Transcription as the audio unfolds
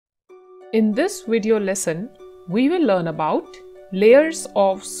In this video lesson, we will learn about layers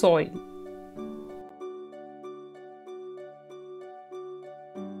of soil.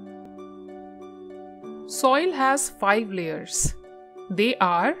 Soil has 5 layers. They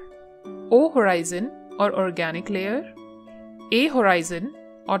are O horizon or organic layer, A horizon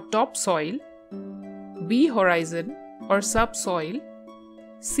or topsoil, B horizon or subsoil,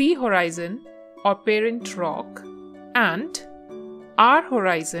 C horizon or parent rock, and R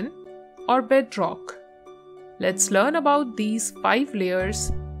horizon or bedrock. Let's learn about these 5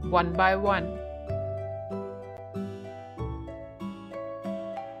 layers one by one.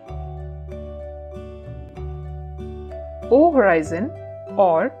 O horizon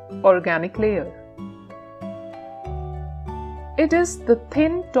or organic layer. It is the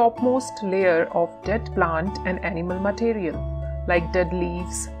thin topmost layer of dead plant and animal material like dead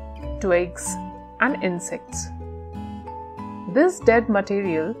leaves, twigs, and insects. This dead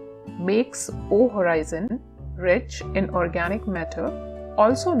material makes O horizon rich in organic matter,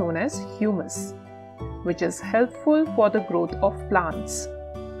 also known as humus, which is helpful for the growth of plants.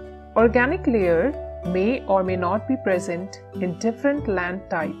 Organic layer may or may not be present in different land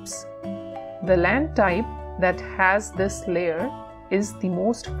types. The land type that has this layer is the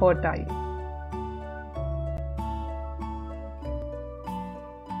most fertile.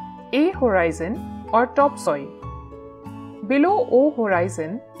 A horizon or topsoil. Below O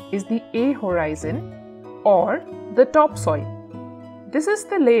horizon is the A horizon or the topsoil. This is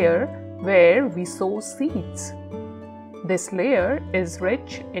the layer where we sow seeds. This layer is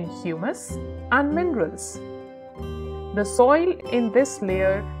rich in humus and minerals. The soil in this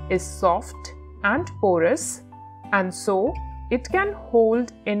layer is soft and porous, and so it can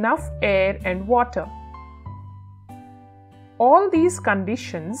hold enough air and water. All these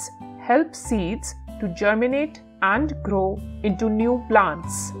conditions help seeds to germinate and grow into new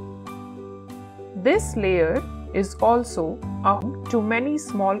plants. This layer is also home to many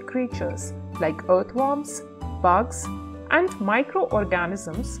small creatures like earthworms, bugs, and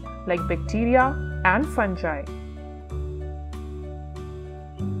microorganisms like bacteria and fungi.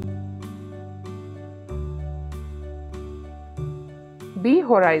 B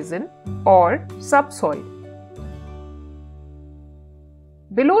horizon or subsoil.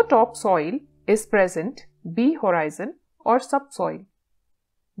 Below topsoil is present B horizon or subsoil.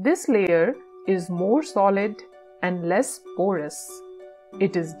 This layer is more solid and less porous.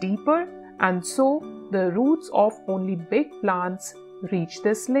 It is deeper, and so the roots of only big plants reach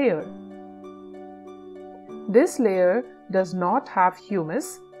this layer. This layer does not have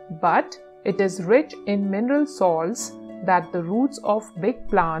humus, but it is rich in mineral salts that the roots of big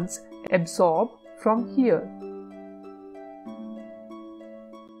plants absorb from here.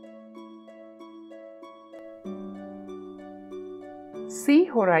 C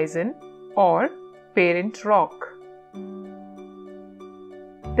horizon or parent rock.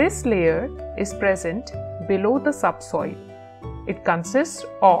 This layer is present below the subsoil. It consists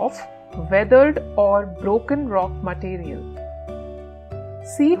of weathered or broken rock material.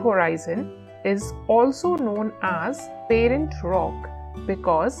 C horizon is also known as parent rock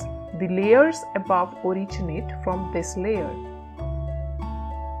because the layers above originate from this layer.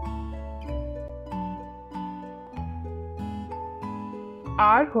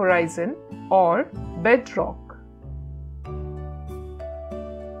 R horizon or bedrock.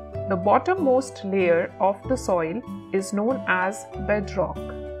 The bottommost layer of the soil is known as bedrock.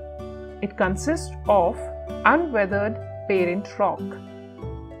 It consists of unweathered parent rock.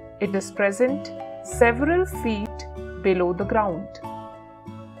 It is present several feet below the ground.